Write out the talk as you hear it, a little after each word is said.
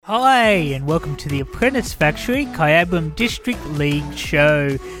Hi, and welcome to the Apprentice Factory Kyabram District League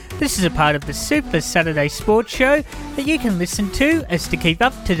show. This is a part of the Super Saturday Sports Show that you can listen to as to keep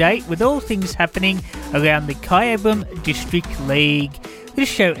up to date with all things happening around the Kyabram District League. This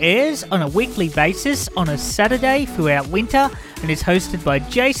show airs on a weekly basis on a Saturday throughout winter and is hosted by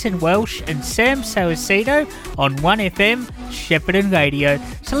Jason Welsh and Sam Saraceno on 1FM Shepparton Radio.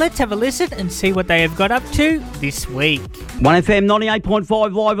 So let's have a listen and see what they have got up to this week. 1FM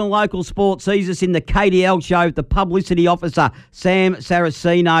 98.5 live and local sport sees us in the KDL show with the publicity officer Sam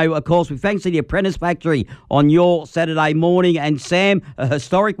Saraceno. Of course, with thanks to the Apprentice Factory on your Saturday morning. And Sam, a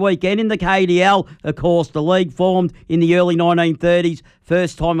historic weekend in the KDL. Of course, the league formed in the early 1930s.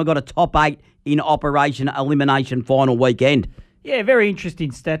 First time I got a top 8 in Operation Elimination final weekend. Yeah, very interesting,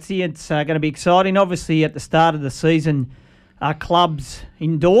 Statsy. It's going to be exciting. Obviously, at the start of the season, our clubs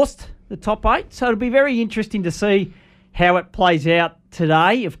endorsed the top 8. So it'll be very interesting to see how it plays out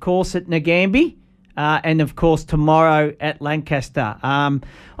today, of course, at Nagambie, and, of course, tomorrow at Lancaster. I'm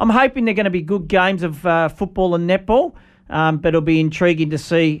hoping they're going to be good games of football and netball, but it'll be intriguing to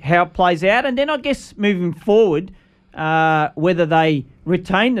see how it plays out. And then I guess moving forward, whether they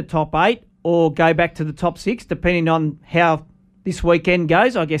retain the top 8 or go back to the top 6, depending on how this weekend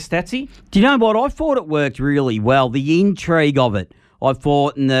goes, I guess, Statsy. Do you know what? I thought it worked really well. The intrigue of it, I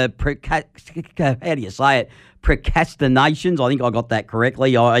thought, and the, how do you say it? Procrastinations. I think I got that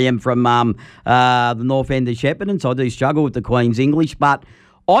correctly. I am from the north end of Shepparton, so I do struggle with the Queen's English, but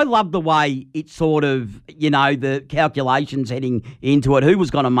I love the way it sort of, the calculations heading into it, who was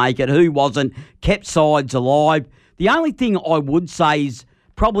going to make it, who wasn't, kept sides alive. The only thing I would say is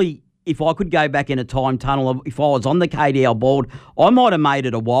probably if I could go back in a time tunnel, if I was on the KDL board, I might have made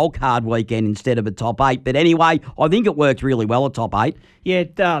it a wild card weekend instead of a top 8. But anyway, I think it worked really well, a top 8. Yeah,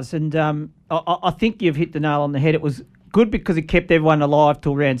 it does. And I think you've hit the nail on the head. It was good because it kept everyone alive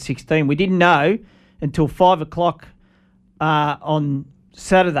till round 16. We didn't know until 5 o'clock on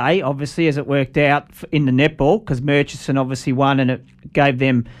Saturday, obviously, as it worked out in the netball, because Murchison obviously won and it gave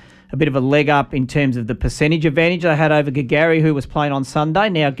them a bit of a leg up in terms of the percentage advantage they had over Gagari, who was playing on Sunday.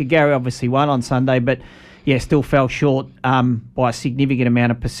 Now, Gagari obviously won on Sunday, but, yeah, still fell short by a significant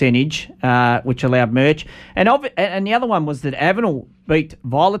amount of percentage, which allowed Murch. And the other one was that Avenel beat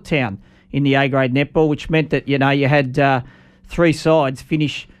Violet Town in the A-grade netball, which meant that, you had 3 sides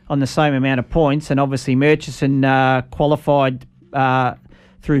finish on the same amount of points, and obviously Murchison qualified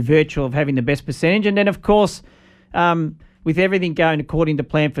through virtue of having the best percentage. And then, of course, with everything going according to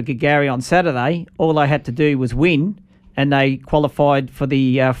plan for Gagari on Saturday, all they had to do was win, and they qualified for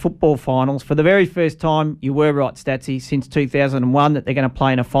the football finals for the very first time. You were right, Statsy, since 2001 that they're going to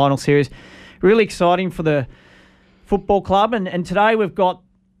play in a final series. Really exciting for the football club. And today we've got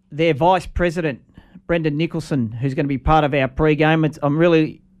their vice president, Brendan Nicholson, who's going to be part of our pre-game. I'm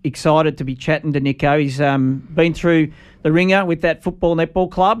really excited to be chatting to Nico. He's been through the ringer with that football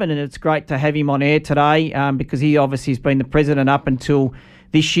netball club, and it's great to have him on air today because he obviously has been the president up until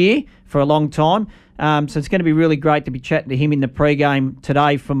this year for a long time. So it's going to be really great to be chatting to him in the pre-game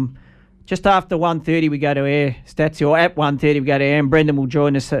today from just after 1:30 we go to air, Statsy, or at 1:30 we go to air, and Brendan will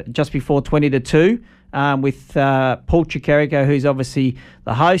join us just before 20 to 2 with Paul Chicarico, who's obviously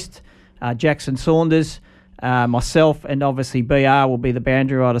the host, Jackson Saunders, myself, and obviously BR will be the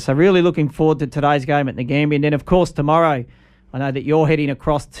boundary rider. So really looking forward to today's game at Nagambie. And then, of course, tomorrow, I know that you're heading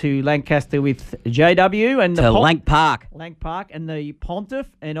across to Lancaster with JW and Lanc Park. Lanc Park and the Pontiff,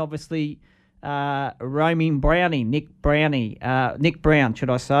 and obviously roaming Brownie, Nick Brown,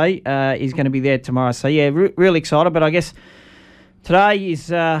 should I say, is going to be there tomorrow. So, yeah, really excited. But I guess today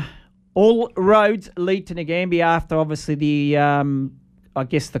is all roads lead to Nagambie after, obviously,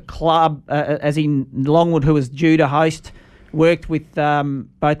 the club, as in Longwood, who was due to host, worked with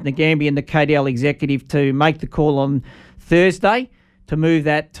both Nagambie and the KDL executive to make the call on Thursday to move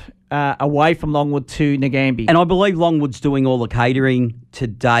that away from Longwood to Nagambie. And I believe Longwood's doing all the catering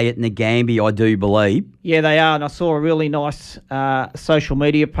today at Nagambie, I do believe. Yeah, they are. And I saw a really nice social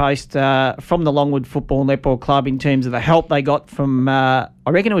media post from the Longwood Football Netball Club in terms of the help they got from, I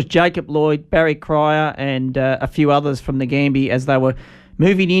reckon it was Jacob Lloyd, Barry Cryer, and a few others from Nagambie as they were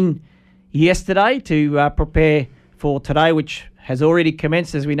moving in yesterday to prepare for today, which has already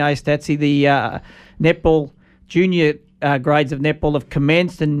commenced, as we know, Statsy. The netball, junior grades of netball have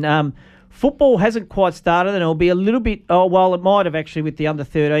commenced, and football hasn't quite started, and it'll be a little bit, it might have actually with the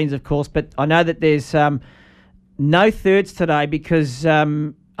under-13s, of course, but I know that there's no thirds today because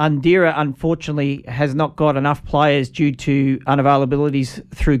Undira, unfortunately, has not got enough players due to unavailabilities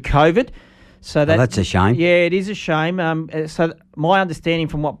through COVID. So that's a shame. Yeah, it is a shame. So my understanding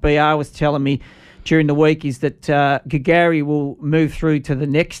from what BR was telling me, during the week is that Gagari will move through to the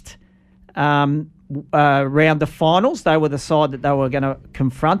next round of finals. They were the side that they were going to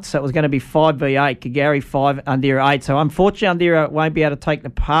confront, so it was going to be 5v8, Gagari 5, Andira 8. So unfortunately, Andira won't be able to take the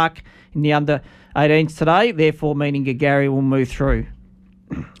park in the under 18s today, therefore meaning Gagari will move through.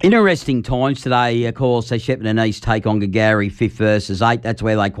 Interesting times today, of course, as Shepparton and East take on Gagari 5th versus 8. That's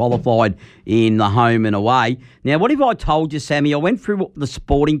where they qualified in the home and away. Now, what if I told you, Sammy, I went through the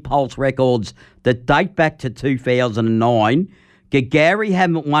Sporting Pulse records that date back to 2009. Gagari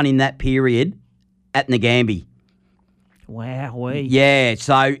haven't won in that period at Nagambie. Wow. Yeah,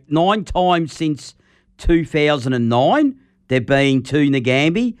 so 9 times since 2009, they've been to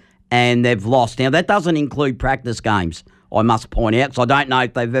Nagambie and they've lost. Now, that doesn't include practice games, I must point out, so I don't know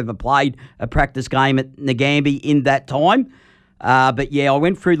if they've ever played a practice game at Nagambie in that time. But, yeah, I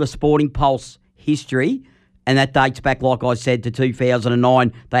went through the Sporting Pulse history, and that dates back, like I said, to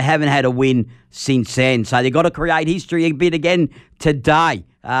 2009. They haven't had a win since then, so they've got to create history a bit again today,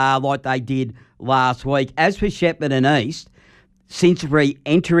 like they did last week. As for Shepparton and East, since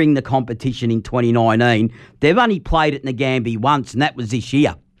re-entering the competition in 2019, they've only played at Nagambie once, and that was this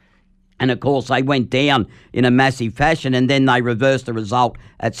year. And, of course, they went down in a massive fashion, and then they reversed the result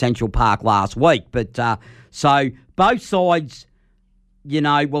at Central Park last week. But so both sides,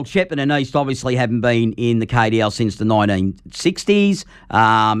 Shepparton and East obviously haven't been in the KDL since the 1960s,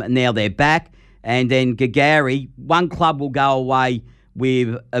 and now they're back. And then Gagari, one club will go away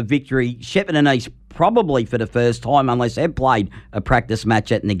with a victory. Shepparton and East probably for the first time, unless they've played a practice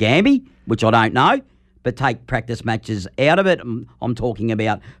match at Nagambie, which I don't know. But take practice matches out of it. I'm talking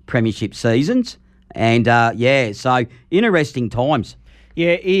about premiership seasons. And, so interesting times.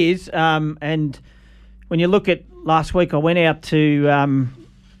 Yeah, it is. And when you look at last week, I went out to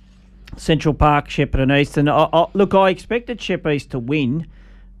Central Park, Shepparton East. And, I expected Shep East to win,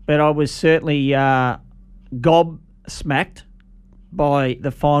 but I was certainly gobsmacked by the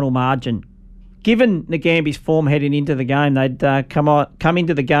final margin. Given Nagambie's form heading into the game, they'd come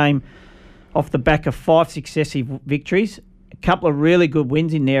into the game off the back of 5 successive victories, a couple of really good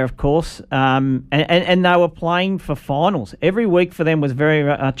wins in there, of course, and they were playing for finals. Every week for them was very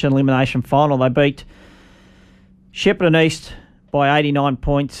much an elimination final. They beat Shepparton East by 89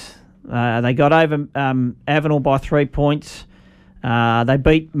 points. They got over Avenel by 3 points. They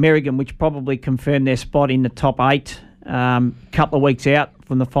beat Merrigan, which probably confirmed their spot in the top 8 a couple of weeks out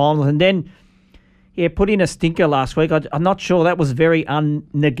from the finals. And then put in a stinker last week. I'm not sure. That was very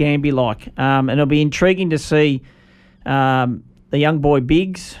un-Nagambie-like. And it'll be intriguing to see the young boy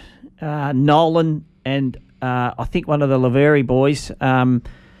Biggs, Nolan, and I think one of the Laveri boys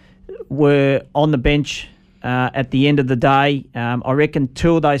were on the bench at the end of the day. I reckon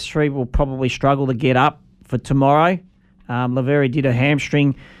 2 of those 3 will probably struggle to get up for tomorrow. Laveri did a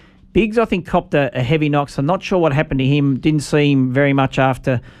hamstring. Biggs, I think, copped a heavy knock, so I'm not sure what happened to him. Didn't see him very much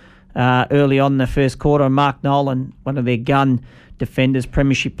after early on in the first quarter. Mark Nolan, one of their gun defenders,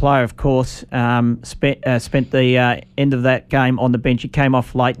 premiership player, of course, spent the end of that game on the bench. He came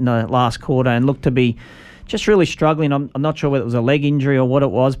off late in the last quarter and looked to be just really struggling. I'm not sure whether it was a leg injury or what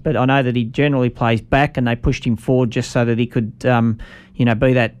it was, but I know that he generally plays back, and they pushed him forward just so that he could,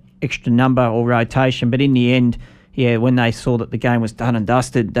 be that extra number or rotation. But in the end, when they saw that the game was done and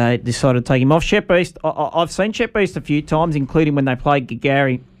dusted, they decided to take him off. Shep East, I've seen Shep East a few times, including when they played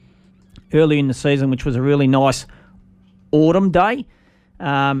Gagari early in the season, which was a really nice autumn day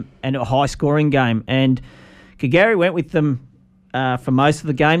and a high-scoring game. And Gagari went with them for most of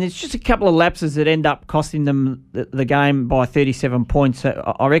the game. It's just a couple of lapses that end up costing them the game by 37 points.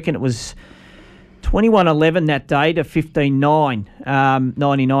 So I reckon it was 21-11 that day to 15-9,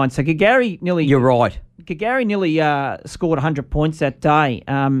 99. So Gagari nearly... You're right. Gagari nearly scored 100 points that day.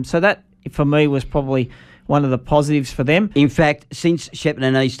 So that, for me, was probably one of the positives for them. In fact, since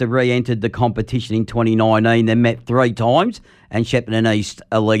Shepparton East have re-entered the competition in 2019, they met 3 times, and Shepparton East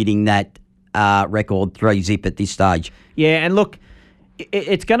are leading that record 3-0 at this stage. Yeah, and look,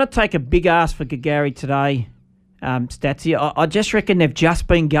 it's going to take a big ask for Gagari today, Statsy. I just reckon they've just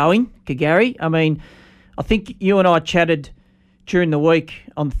been going, Gagari. I mean, I think you and I chatted during the week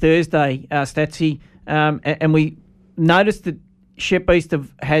on Thursday, Statsy, and we noticed that Shep East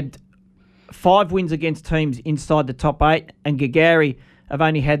have had 5 wins against teams inside the top 8, and Gagari have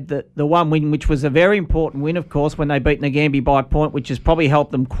only had the one win, which was a very important win, of course, when they beat Nagambie by a point, which has probably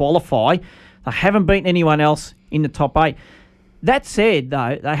helped them qualify. They haven't beaten anyone else in the top 8. That said,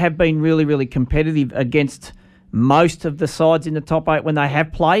 though, they have been really, really competitive against most of the sides in the top 8 when they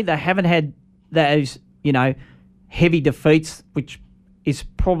have played. They haven't had those, heavy defeats, which is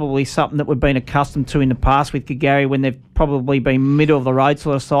probably something that we've been accustomed to in the past with Gagaria when they've probably been middle of the road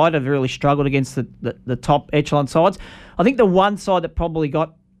sort of side, have really struggled against the top echelon sides. I think the one side that probably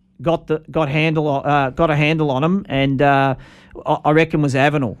got a handle on them, and I reckon was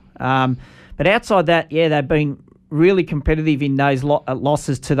Avenel. But outside that, yeah, they've been really competitive in those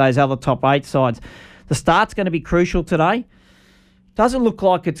losses to those other top 8 sides. The start's going to be crucial today. Doesn't look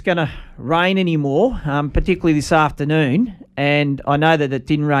like it's going to rain anymore, particularly this afternoon. And I know that it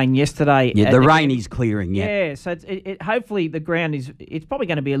didn't rain yesterday. Yeah, the rain is clearing, yeah. Yeah, so hopefully the ground it's probably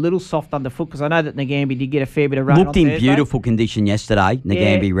going to be a little soft underfoot because I know that Nagambie did get a fair bit of rain Looked on in Thursday. beautiful condition yesterday,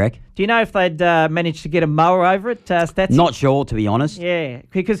 Nagambie Rec. Do you know if they'd managed to get a mower over it, Statsy? Not sure, to be honest. Yeah,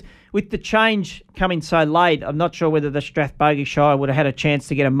 because with the change coming so late, I'm not sure whether the Strathbogie Shire would have had a chance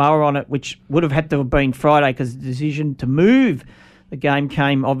to get a mower on it, which would have had to have been Friday because the decision to move the game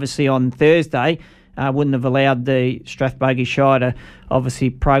came obviously on Thursday. Wouldn't have allowed the Strathbogie Shire to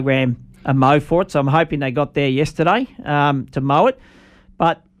obviously program a mow for it. So I'm hoping they got there yesterday to mow it.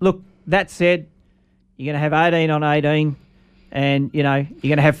 But look, that said, you're going to have 18 on 18 and, you know, you're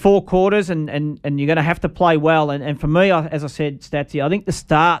going to have 4 quarters and you're going to have to play well. And for me, as I said, Statsy, I think the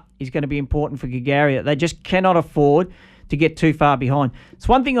start is going to be important for Gagaria. They just cannot afford to get too far behind. It's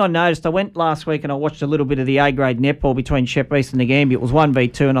one thing I noticed. I went last week and I watched a little bit of the A-grade netball between Shep East and Nagambie. It was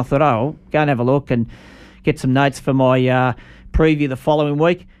 1v2 and I thought, I'll go and have a look and get some notes for my preview the following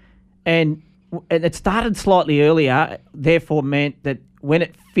week. And it started slightly earlier, therefore meant that when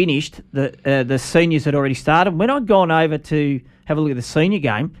it finished, the seniors had already started. When I'd gone over to have a look at the senior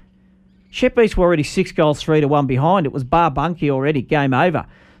game, Shep East were already 6 goals 3-1 behind. It was bar bunky already, game over.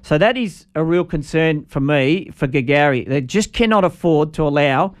 So that is a real concern for me, for Gagaria. They just cannot afford to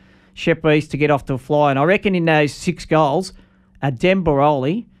allow Shep East to get off to a fly. And I reckon in those 6 goals, Dem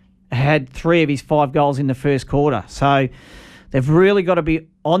Baroli had 3 of his 5 goals in the first quarter. So they've really got to be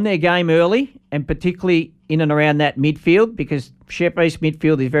on their game early, and particularly in and around that midfield, because Shep East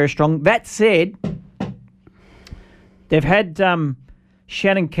midfield is very strong. That said, they've had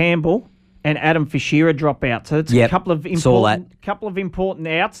Shannon Campbell and Adam Fishera drop out. So it's a couple of important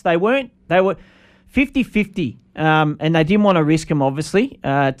outs. They were 50-50, and they didn't want to risk them, obviously.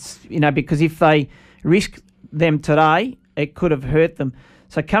 Because if they risk them today, it could have hurt them.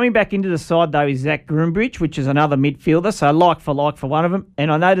 So coming back into the side, though, is Zach Groombridge, which is another midfielder, so like for one of them.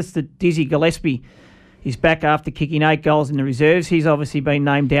 And I noticed that Dizzy Gillespie is back after kicking 8 goals in the reserves. He's obviously been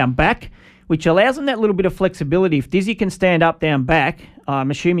named down back, which allows them that little bit of flexibility. If Dizzy can stand up down back,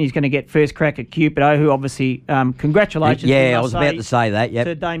 I'm assuming he's going to get first crack at Cupido, who obviously, congratulations. Yeah, I was about to say that, yep.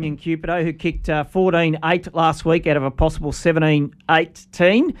 To Damien Cupido, who kicked 14-8 last week out of a possible 17-8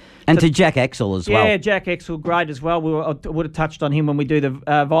 team. And to Jack Exel as well. Yeah, Jack Exel, great as well. I would have touched on him when we do the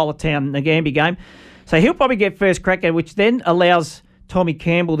Violet Town Nagambie game. So he'll probably get first crack at it, which then allows Tommy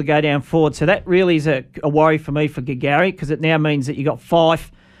Campbell to go down forward. So that really is a worry for me for Gagaria, because it now means that you got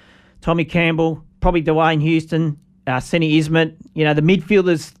Fife, Tommy Campbell, probably Dwayne Houston, Senny Ismet. You know, the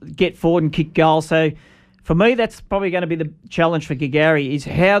midfielders get forward and kick goals. So for me, that's probably going to be the challenge for Gagaria, is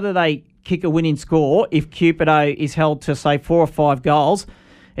how do they kick a winning score if Cupido is held to, say, 4 or 5 goals?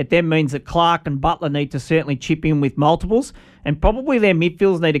 It then means that Clark and Butler need to certainly chip in with multiples, and probably their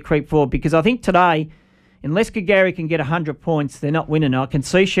midfielders need to creep forward, because I think today, unless Gagaria can get 100 points, they're not winning. I can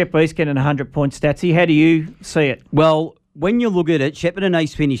see Shep East getting 100 points, Statsy. How do you see it? Well, when you look at it, Shepparton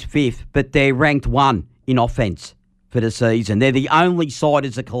East finished 5th, but they're ranked 1 in offence for the season. They're the only side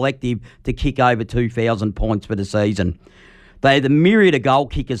as a collective to kick over 2,000 points for the season. They had the myriad of goal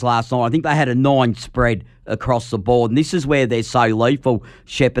kickers last night. I think they had a 9 spread across the board. And this is where they're so lethal,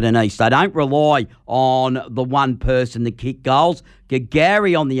 Shepparton East. They don't rely on the one person to kick goals.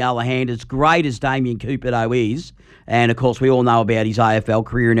 Gagaria, on the other hand, as great as Damien Cupido is, and of course we all know about his AFL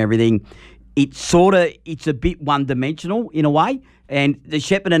career and everything, it's a bit one-dimensional in a way. And the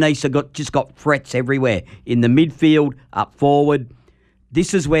Shepparton East have just got threats everywhere, in the midfield, up forward.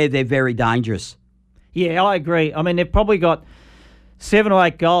 This is where they're very dangerous. Yeah, I agree. I mean, they've probably got 7 or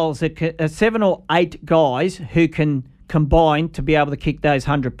 8 goals, 7 or 8 guys who can combine to be able to kick those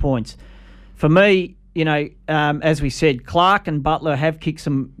 100 points. For me, as we said, Clark and Butler have kicked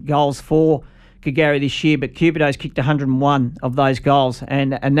some goals for Gagaria this year, but Cupido's kicked 101 of those goals,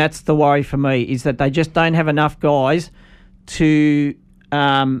 and that's the worry for me, is that they just don't have enough guys to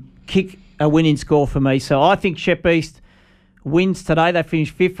kick a winning score for me. So I think Shep East wins today. They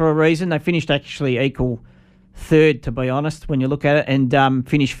finished 5th for a reason. They finished actually equal 3rd, to be honest, when you look at it, and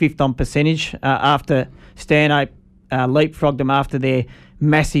finished 5th on percentage after Stanhope leapfrogged them after their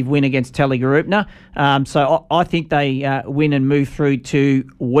massive win against Tallygarupna. So I think they win and move through to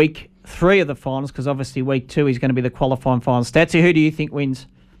week 3 of the finals, because obviously week 2 is going to be the qualifying final. Statsy, who do you think wins?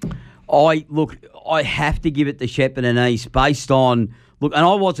 I have to give it to Shepparton and East based on... Look, and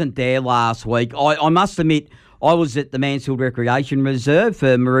I wasn't there last week. I must admit, I was at the Mansfield Recreation Reserve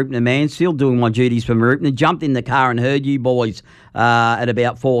for Mooroopna and Mansfield, doing my duties for Mooroopna. Jumped in the car and heard you boys at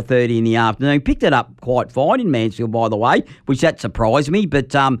about 4:30 in the afternoon. Picked it up quite fine in Mansfield, by the way, which that surprised me.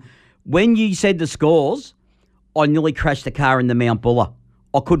 But when you said the scores, I nearly crashed the car into Mount Buller.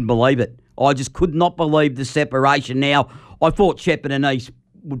 I couldn't believe it. I just could not believe the separation. Now, I thought Shepparton and East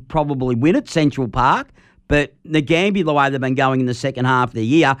would probably win at Central Park, but Ngambia, the way they've been going in the second half of the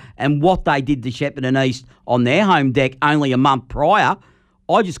year, and what they did to Shepparton East on their home deck only a month prior,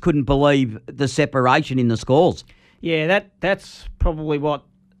 I just couldn't believe the separation in the scores. Yeah, that's probably what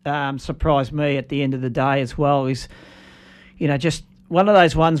surprised me at the end of the day as well, is, just one of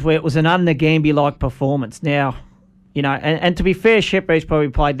those ones where it was an un-Ngambia-like performance. Now, and to be fair, Shepparton's probably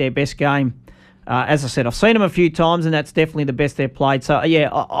played their best game. As I said, I've seen them a few times, and that's definitely the best they've played. So, yeah,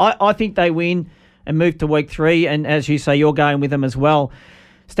 I think they win and move to week 3, and as you say, you're going with them as well.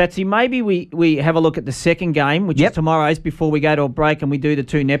 Statsy, maybe we have a look at the second game, which is tomorrow's, before we go to a break and we do the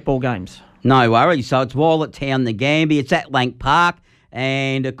 2 netball games. No worries. So it's Violet Town, Ngambia. It's at Lank Park.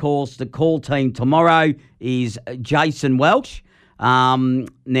 And, of course, the call team tomorrow is Jason Welch.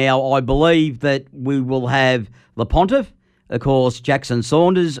 Now, I believe that we will have LePontiff, of course, Jackson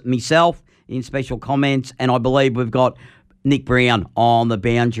Saunders, myself in special comments, and I believe we've got Nick Brown on the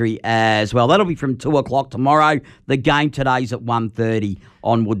boundary as well. That'll be from 2 o'clock tomorrow. The game today's at 1:30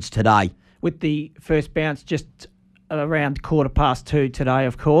 onwards today. With the first bounce just around 2:15 today,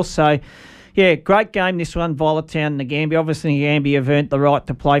 of course. So, yeah, great game this one, Violet Town and Ngambia. Obviously, Ngambia have earned the right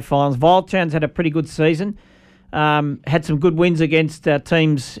to play finals. Violet Town's had a pretty good season. Had some good wins against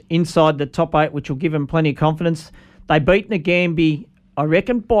teams inside the top 8, which will give them plenty of confidence. They beat Ngambia, I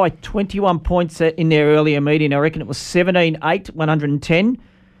reckon, by 21 points in their earlier meeting. I reckon it was 17-8, 110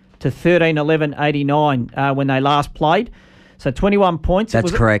 to 13-11, 89 when they last played. So 21 points.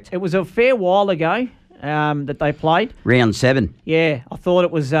 That's correct. It was a fair while ago that they played. Round 7. Yeah, I thought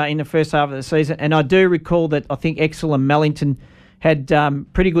it was in the first half of the season. And I do recall that I think Exel and Mellington had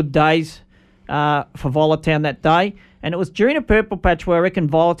pretty good days for Violet Town that day. And it was during a purple patch where I reckon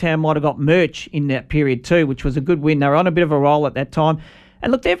Violet Town might have got merch in that period too, which was a good win. They were on a bit of a roll at that time.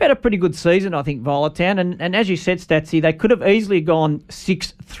 And look, they've had a pretty good season, I think, Violet Town. And as you said, Statsy, they could have easily gone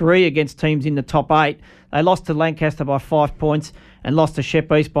 6-3 against teams in the top 8. They lost to Lancaster by 5 points and lost to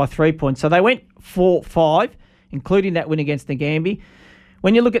Shep East by 3 points. So they went 4-5, including that win against Ngambia.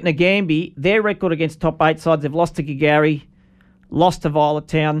 When you look at Ngambia, their record against top 8 sides, they've lost to Gagari, lost to Violet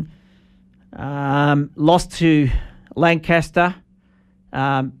Town, lost to Lancaster,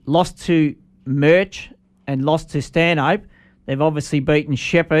 lost to Merch, and lost to Stanhope. They've obviously beaten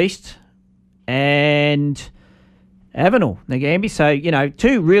Shep East and Avenel, Ngambia. So,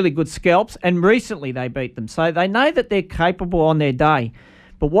 2 really good scalps, and recently they beat them. So they know that they're capable on their day.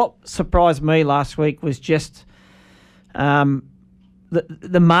 But what surprised me last week was just the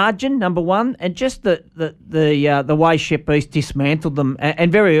margin, number one, and just the way Shep East dismantled them,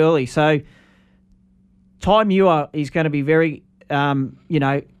 and very early. So Ty Muir is going to be very,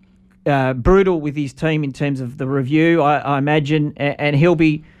 brutal with his team in terms of the review, I imagine, and he'll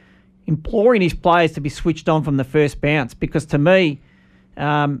be imploring his players to be switched on from the first bounce, because to me,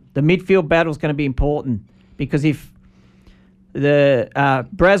 the midfield battle is going to be important, because if the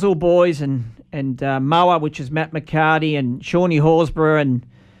Brazil boys and Moa, which is Matt McCarty, and Shawnee Horsburgh, and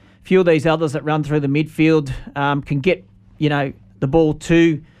a few of these others that run through the midfield can get, the ball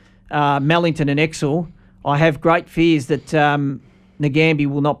to Mellington and Exel, I have great fears that Ngambia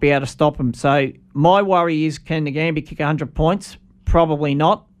will not be able to stop them. So my worry is, can Ngambia kick 100 points? Probably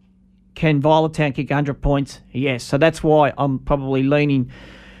not. Can Violet Town kick 100 points? Yes. So that's why I'm probably leaning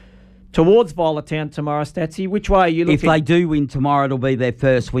towards Violet Town tomorrow, Statsy. Which way are you looking? If they do win tomorrow, it'll be their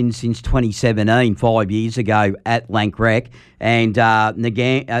first win since 2017, 5 years ago at Lankrec. And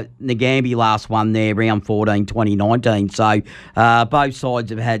Ngambia last won there round 14, 2019. So both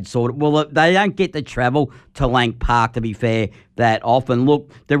sides have had they don't get to travel to Lank Park, to be fair, that often.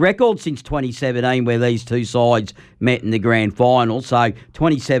 Look, the record since 2017 where these two sides met in the grand final. So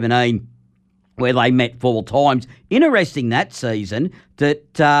 2017, where they met 4 times. Interesting that season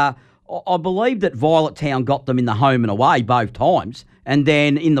that I believe that Violet Town got them in the home and away both times. And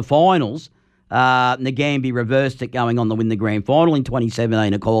then in the finals, Ngambia reversed it, going on to win the grand final in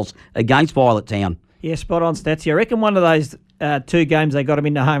 2017, of course, against Violet Town. Yeah, spot on, Statsy. I reckon one of those 2 games they got them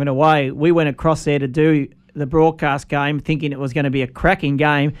in the home and away, we went across there to do the broadcast game thinking it was going to be a cracking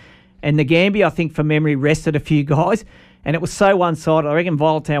game. And Ngambia, I think, from memory, rested a few guys. And it was so one-sided. I reckon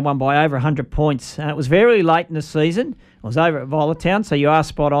Violetown won by over 100 points. And it was very late in the season. It was over at Violetown, so you are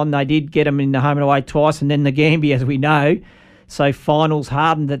spot on. They did get them in the home and away twice, and then the Gambie, as we know. So finals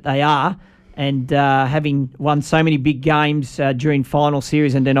hardened that they are. And having won so many big games during final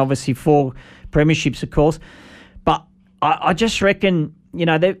series, and then obviously 4 premierships, of course. But I just reckon,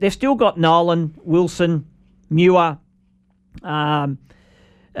 they've still got Nolan, Wilson, Muir, Daniel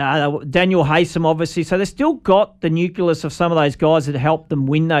Haysom, obviously. So they've still got the nucleus of some of those guys that helped them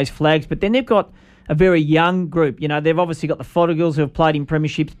win those flags. But then they've got a very young group. They've obviously got the Fothergills who have played in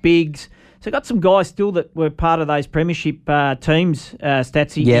premierships, Biggs. So got some guys still that were part of those premiership teams,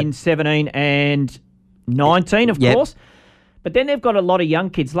 Statsy, in 17 and 19, of course. But then they've got a lot of young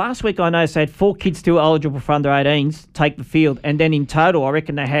kids. Last week I noticed they had 4 kids still eligible for under 18s take the field. And then in total, I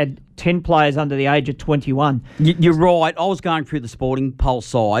reckon they had 10 players under the age of 21. You're right. I was going through the Sporting Pulse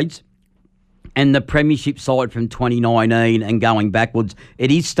sides and the premiership side from 2019 and going backwards.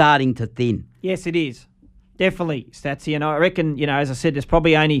 It is starting to thin. Yes, it is. Definitely, Statsy. And I reckon, as I said, there's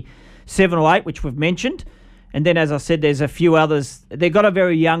probably only 7 or 8, which we've mentioned. And then, as I said, there's a few others. They've got a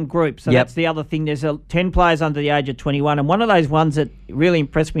very young group. So that's the other thing. There's 10 players under the age of 21. And one of those ones that really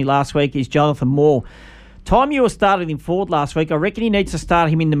impressed me last week is Jonathan Moore. Ty Muir started him forward last week. I reckon he needs to start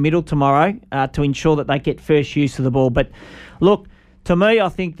him in the middle tomorrow to ensure that they get first use of the ball. But look, to me, I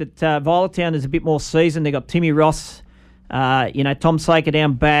think that Violetown is a bit more seasoned. They've got Timmy Ross, Tom Saker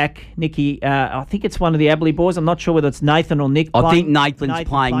down back, Nicky, I think it's one of the Abley boys. I'm not sure whether it's Nathan or Nick playing. I think Nathan's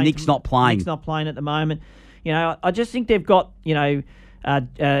playing. Nick's not playing. Nick's not playing at the moment. I just think they've got,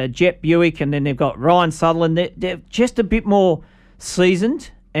 Jet Buick, and then they've got Ryan Sutherland. They're just a bit more seasoned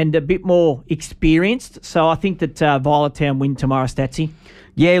and a bit more experienced. So I think that Violetown win tomorrow, Statsy.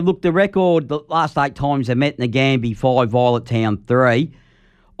 Yeah, look, the record, the last 8 times they met in Nagambie, 5, Violetown 3.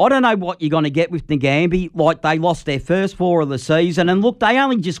 I don't know what you're going to get with Nagambie. Like, they lost their first 4 of the season. And look, they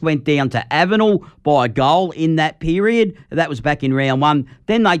only just went down to Avenel by a goal in that period. That was back in round 1.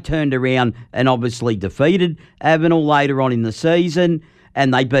 Then they turned around and obviously defeated Avenel later on in the season.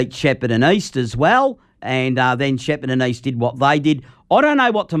 And they beat Shepherd and East as well. And then Shepherd and East did what they did. I don't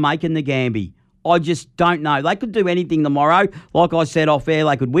know what to make in Nagambie. I just don't know. They could do anything tomorrow. Like I said off air,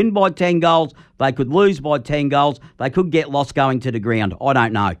 they could win by 10 goals. They could lose by 10 goals. They could get lost going to the ground. I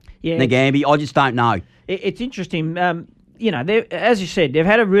don't know. Yeah, Nagambie, I just don't know. It's interesting. As you said, they've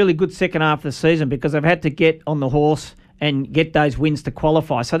had a really good second half of the season because they've had to get on the horse and get those wins to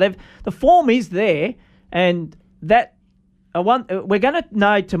qualify. So the form is there, and that we're going to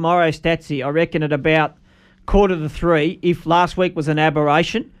know tomorrow, Statsy, I reckon at about 2:45, if last week was an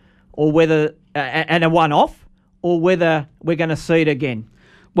aberration or whether and a one-off, or whether we're going to see it again.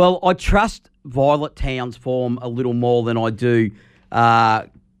 Well, I trust Violetown's form a little more than I do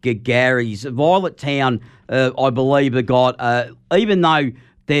Gary's. Violetown, I believe, have got, even though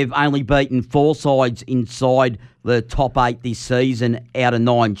they've only beaten 4 sides inside the top 8 this season out of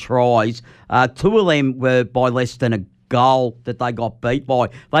 9 tries, 2 of them were by less than a goal that they got beat by.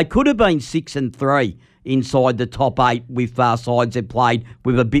 They could have been 6-3 inside the top 8 with sides that played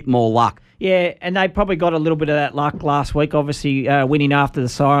with a bit more luck. Yeah, and they probably got a little bit of that luck last week, obviously winning after the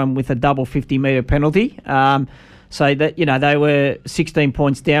siren with a double 50-metre penalty. So that, they were 16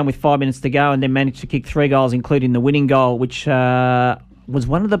 points down with 5 minutes to go and then managed to kick 3 goals, including the winning goal, which was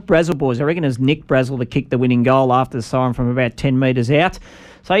one of the Brazel boys. I reckon it was Nick Brazel that kicked the winning goal after the siren from about 10 metres out.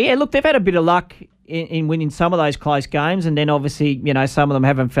 So, yeah, look, they've had a bit of luck in winning some of those close games, and then obviously, some of them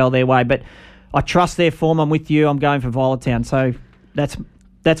haven't fell their way. But I trust their form. I'm with you. I'm going for Violetown. So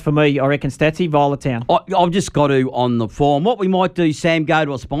that's for me, I reckon, Statsy, Violetown. I've just got to, on the form. What we might do, Sam, go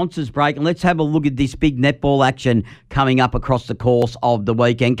to a sponsors break and let's have a look at this big netball action coming up across the course of the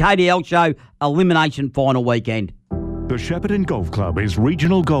weekend. KDL Show, elimination final weekend. The Shepparton Golf Club is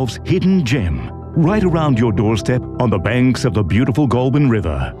regional golf's hidden gem, right around your doorstep on the banks of the beautiful Goulburn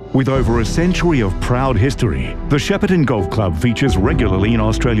River. With over a century of proud history, the Shepparton Golf Club features regularly in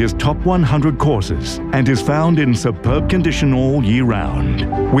Australia's top 100 courses and is found in superb condition all year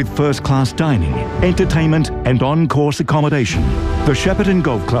round. With first-class dining, entertainment and on-course accommodation, the Shepparton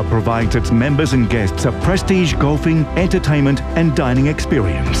Golf Club provides its members and guests a prestige golfing, entertainment and dining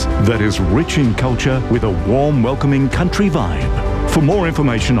experience that is rich in culture with a warm, welcoming country vibe. For more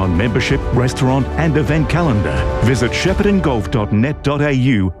information on membership, restaurant and event calendar, visit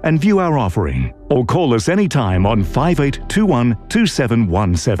sheppartongolf.net.au and view our offering. Or call us anytime on 5821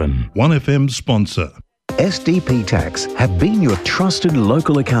 2717. 1FM sponsor. SDP Tax have been your trusted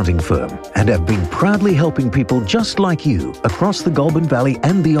local accounting firm and have been proudly helping people just like you across the Goulburn Valley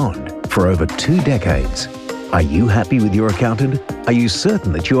and beyond for over 2 decades. Are you happy with your accountant? Are you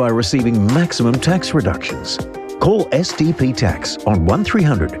certain that you are receiving maximum tax reductions? Call SDP Tax on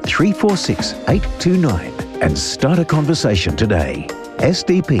 1300 346 829 and start a conversation today.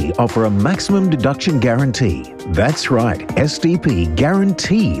 SDP offer a maximum deduction guarantee. That's right, SDP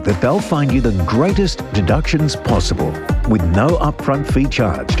guarantee that they'll find you the greatest deductions possible with no upfront fee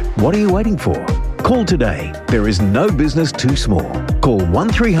charged. What are you waiting for? Call today. There is no business too small. Call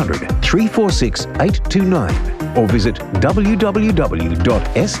 1300 346 829 or visit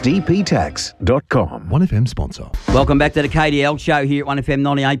www.sdptax.com. 1FM sponsor. Welcome back to the KDL show here at 1FM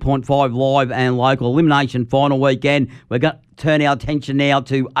 98.5 live and local. Elimination final weekend. We're going to turn our attention now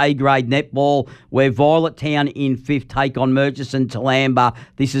to A-grade netball, where Violet Town in 5th take on Murchison Toolamba.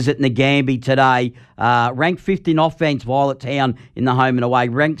 This is at Ngambie today. Ranked 5th in offence, Violet Town in the home and away.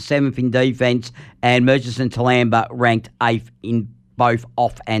 Ranked 7th in defence, and Murchison Toolamba ranked 8th in both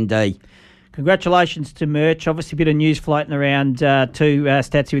off and D. Congratulations to Merch. Obviously, a bit of news floating around too,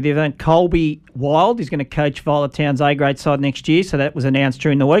 Statsy, with everything. Colby Wild is going to coach Violet Town's A-grade side next year, so that was announced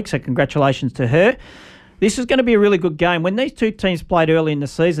during the week, so congratulations to her. This is going to be a really good game. When these two teams played early in the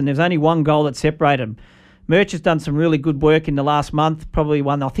season, there's only one goal that separated them. Merch has done some really good work in the last month, probably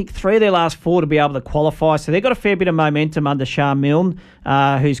won, I think, 3 of their last 4 to be able to qualify, so they've got a fair bit of momentum under Shah Milne,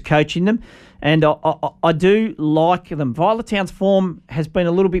 who's coaching them. And I do like them. Violet Town's form has been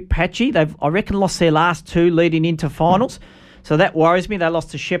a little bit patchy. They've, I reckon, lost their last 2 leading into finals. So that worries me. They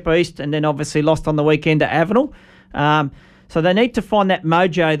lost to Shep East and then obviously lost on the weekend to Avenel. So they need to find that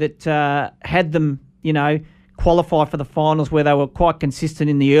mojo that had them, qualify for the finals, where they were quite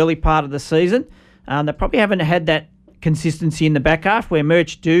consistent in the early part of the season. They probably haven't had that consistency in the back half where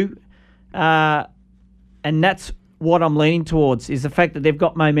Merch do. And that's what I'm leaning towards, is the fact that they've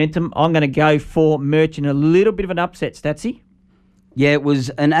got momentum. I'm going to go for Merch in a little bit of an upset, Statsy. Yeah, it was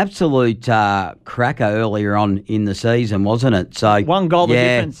an absolute cracker earlier on in the season, wasn't it? So 1 goal the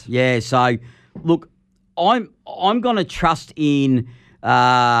difference. Yeah, so look, I'm going to trust in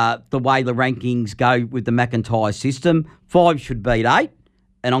the way the rankings go with the McIntyre system. 5 should beat 8,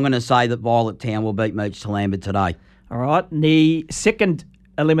 and I'm going to say that Violet Town will beat Merch Toolamba today. All right, the second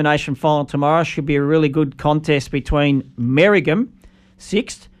elimination final tomorrow should be a really good contest between Merrigum,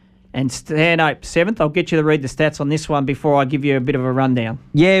 6th, and Stanhope, 7th. I'll get you to read the stats on this one before I give you a bit of a rundown.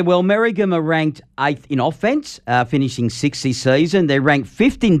 Yeah, well, Merrigum are ranked 8th in offence, finishing 6th this season. They're ranked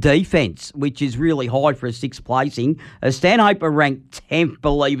 5th in defence, which is really high for a 6th placing. Stanhope are ranked 10th,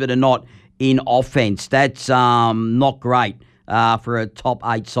 believe it or not, in offence. That's not great for a top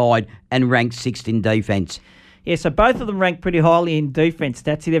 8 side, and ranked 6th in defence. Yeah, so both of them ranked pretty highly in defence.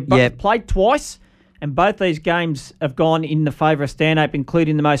 They've both played twice, and both these games have gone in the favour of Stanhope,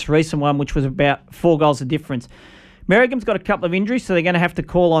 including the most recent one, which was about 4 goals of difference. Merrigum's got a couple of injuries, so they're going to have to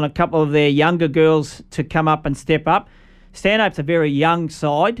call on a couple of their younger girls to come up and step up. Stanhope's a very young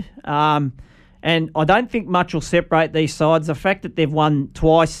side, and I don't think much will separate these sides. The fact that they've won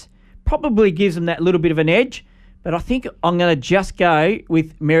twice probably gives them that little bit of an edge. But I think I'm going to just go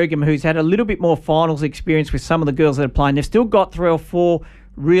with Merrigum, who's had a little bit more finals experience with some of the girls that are playing. They've still got 3 or 4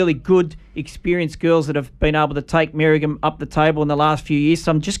 really good, experienced girls that have been able to take Merrigum up the table in the last few years. So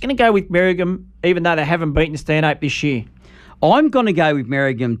I'm just going to go with Merrigum, even though they haven't beaten Stanhope this year. I'm going to go with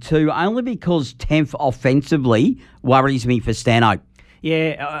Merrigum too, only because 10th offensively worries me for Stanhope.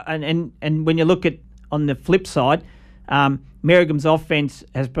 Yeah, and when you look at on the flip side, Merrigum's offence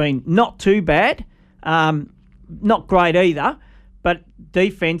has been not too bad. Not great either, but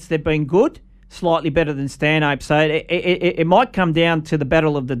defence, they've been good, slightly better than Stanhope. So it might come down to the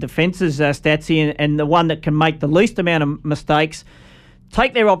battle of the defences, Statsy, and the one that can make the least amount of mistakes,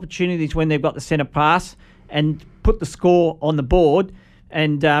 take their opportunities when they've got the centre pass and put the score on the board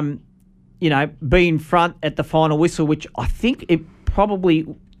and, be in front at the final whistle, which I think it probably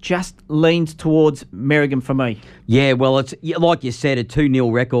just leans towards Merrigum for me. Yeah, well, it's like you said, a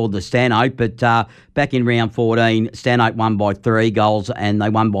 2-0 record to Stanhope, but back in round 14, Stanhope won by 3 goals and they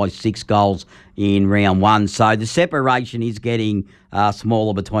won by 6 goals in round 1. So the separation is getting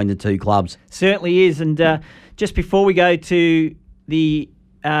smaller between the two clubs. Certainly is. And just before we go to the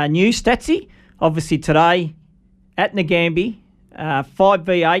news, Statsy, obviously today at Ngambie,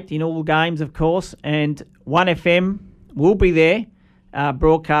 5v8 in all games, of course, and 1FM will be there.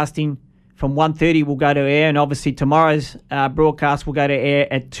 Broadcasting from 1:30 will go to air, and obviously tomorrow's broadcast will go to air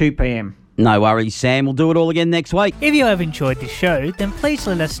at 2 p.m. No worries, Sam. We'll do it all again next week. If you have enjoyed the show, then please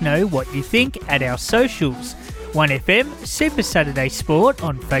let us know what you think at our socials. 1FM Super Saturday Sport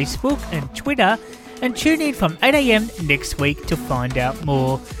on Facebook and Twitter, and tune in from 8 a.m. next week to find out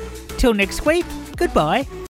more. Till next week, goodbye.